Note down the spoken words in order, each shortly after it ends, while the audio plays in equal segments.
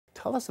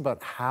tell us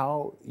about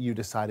how you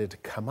decided to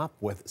come up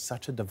with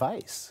such a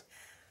device.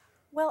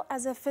 Well,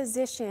 as a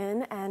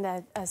physician and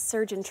a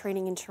surgeon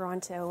training in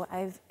Toronto,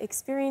 I've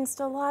experienced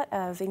a lot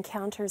of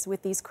encounters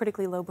with these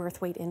critically low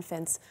birth weight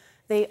infants.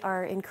 They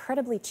are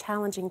incredibly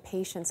challenging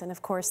patients, and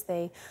of course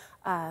they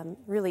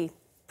really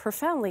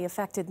profoundly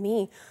affected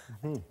me.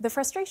 The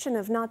frustration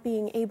of not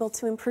being able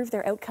to improve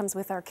their outcomes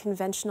with our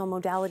conventional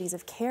modalities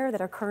of care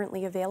that are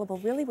currently available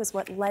really was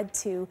what led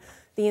to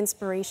the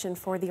inspiration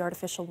for the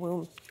artificial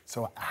womb.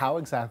 So how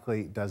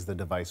exactly does the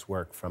device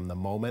work from the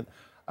moment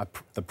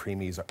the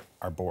preemies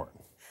are born?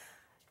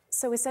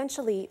 So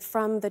essentially,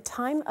 from the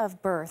time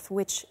of birth,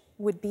 which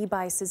would be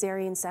by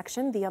cesarean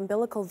section, the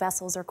umbilical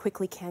vessels are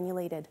quickly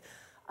cannulated.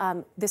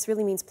 This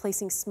really means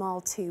placing small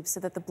tubes so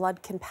that the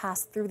blood can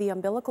pass through the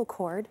umbilical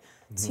cord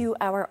to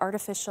our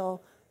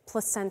artificial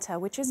placenta,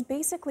 which is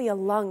basically a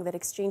lung that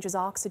exchanges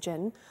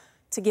oxygen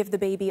to give the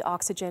baby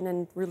oxygen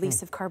and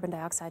release of carbon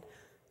dioxide.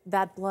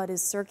 That blood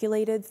is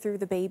circulated through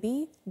the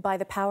baby by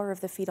the power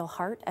of the fetal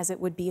heart, as it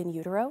would be in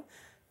utero.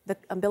 The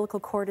umbilical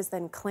cord is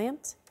then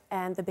clamped,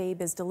 and the babe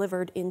is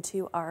delivered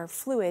into our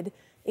fluid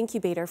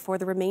incubator for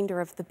the remainder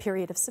of the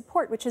period of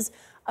support, which is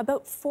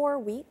about 4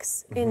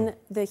 weeks. In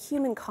the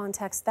human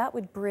context, that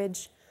would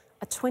bridge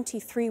a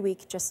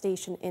 23-week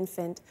gestation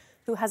infant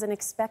who has an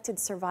expected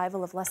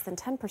survival of less than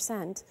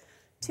 10%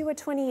 to a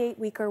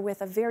 28-weeker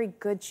with a very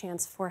good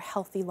chance for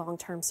healthy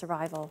long-term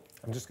survival.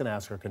 I'm just going to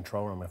ask our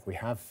control room if we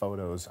have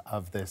photos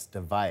of this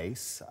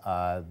device.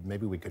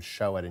 Maybe we could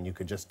show it and you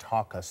could just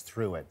talk us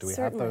through it. Do we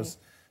have those?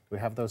 Do we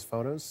have those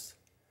photos?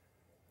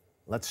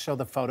 Let's show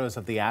the photos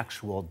of the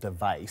actual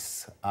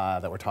device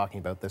that we're talking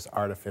about, this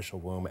artificial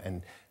womb,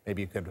 and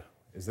maybe you could,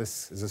 is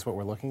this what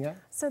we're looking at?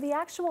 So the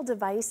actual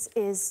device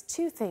is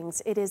two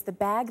things. It is the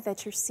bag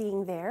that you're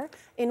seeing there,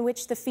 in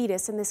which the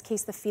fetus, in this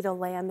case the fetal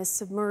lamb, is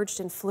submerged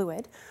in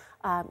fluid.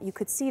 You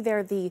could see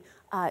there the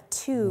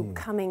tube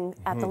coming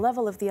at the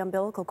level of the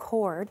umbilical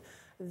cord.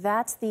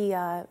 That's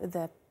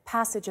the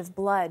passage of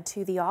blood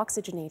to the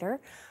oxygenator.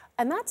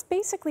 And that's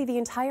basically the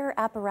entire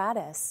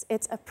apparatus.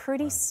 It's a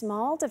pretty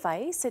small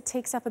device. It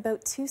takes up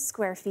about 2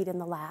 square feet in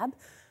the lab.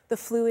 The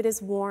fluid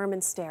is warm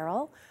and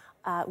sterile.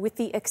 With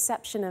the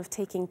exception of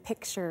taking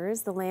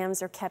pictures, the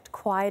lambs are kept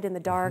quiet in the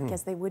dark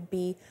as they would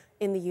be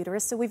in the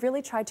uterus. So we've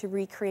really tried to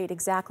recreate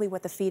exactly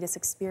what the fetus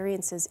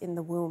experiences in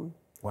the womb.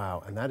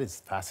 Wow, and that is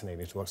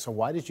fascinating to look. So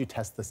why did you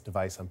test this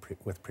device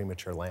with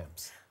premature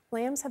lambs?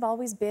 Lambs have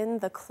always been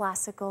the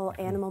classical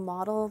animal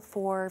model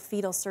for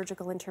fetal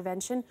surgical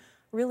intervention,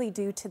 really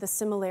due to the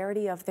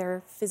similarity of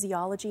their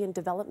physiology and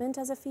development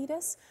as a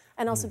fetus,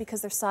 and also because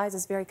their size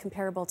is very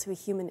comparable to a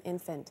human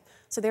infant.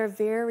 So they're a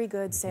very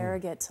good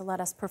surrogate to let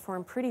us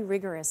perform pretty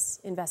rigorous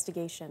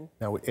investigation.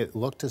 Now, it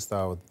looked as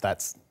though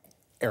that's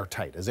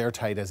airtight as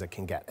it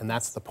can get, and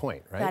that's the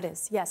point, right? That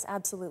is, yes,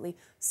 absolutely.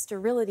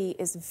 Sterility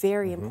is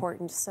very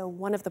important. So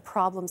one of the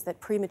problems that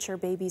premature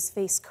babies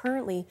face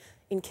currently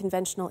in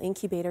conventional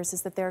incubators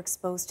is that they're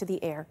exposed to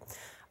the air.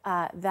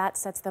 That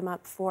sets them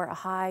up for a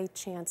high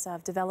chance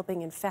of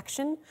developing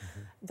infection.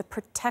 The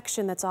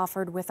protection that's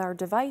offered with our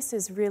device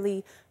is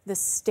really the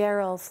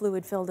sterile,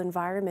 fluid-filled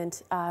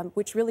environment,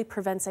 which really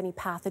prevents any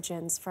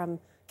pathogens from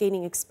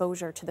gaining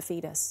exposure to the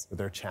fetus. Were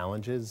there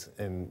challenges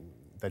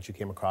that you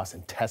came across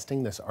in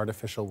testing this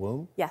artificial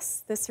womb?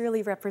 Yes, this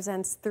really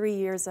represents 3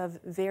 years of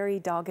very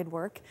dogged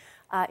work.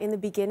 In the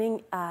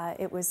beginning,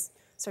 it was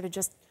sort of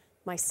just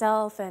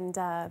myself and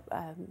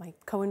my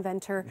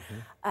co-inventor,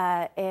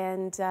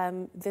 and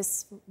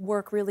this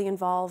work really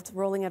involved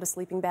rolling out a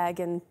sleeping bag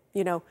and,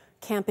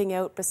 camping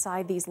out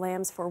beside these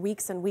lambs for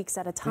weeks and weeks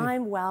at a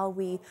time while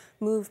we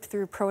moved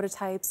through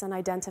prototypes and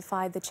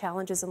identified the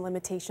challenges and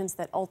limitations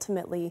that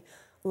ultimately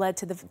led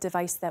to the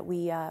device that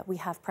we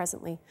have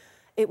presently.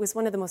 It was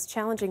one of the most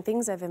challenging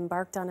things I've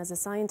embarked on as a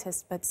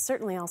scientist, but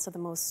certainly also the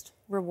most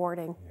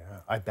rewarding.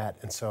 Yeah, I bet.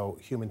 And so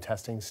human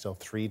testing is still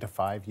 3 to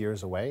 5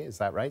 years away, is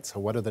that right? So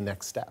what are the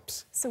next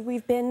steps? So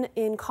we've been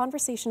in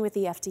conversation with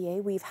the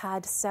FDA. We've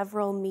had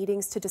several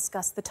meetings to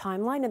discuss the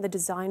timeline and the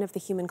design of the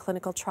human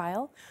clinical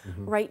trial.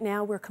 Right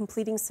now, we're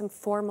completing some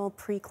formal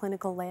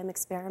preclinical lamb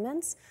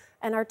experiments.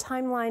 And our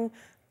timeline,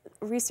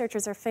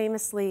 researchers are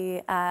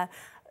famously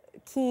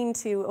keen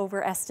to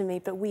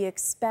overestimate, but we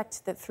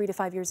expect that 3 to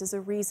 5 years is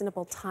a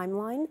reasonable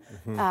timeline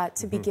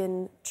to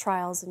begin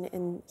trials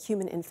in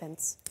human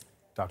infants.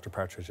 Dr.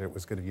 Partridge, it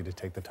was good of you to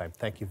take the time.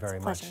 Thank you very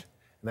much. Pleasure.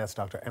 And that's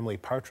Dr. Emily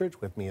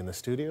Partridge with me in the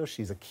studio.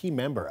 She's a key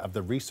member of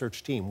the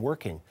research team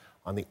working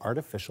on the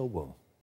artificial womb.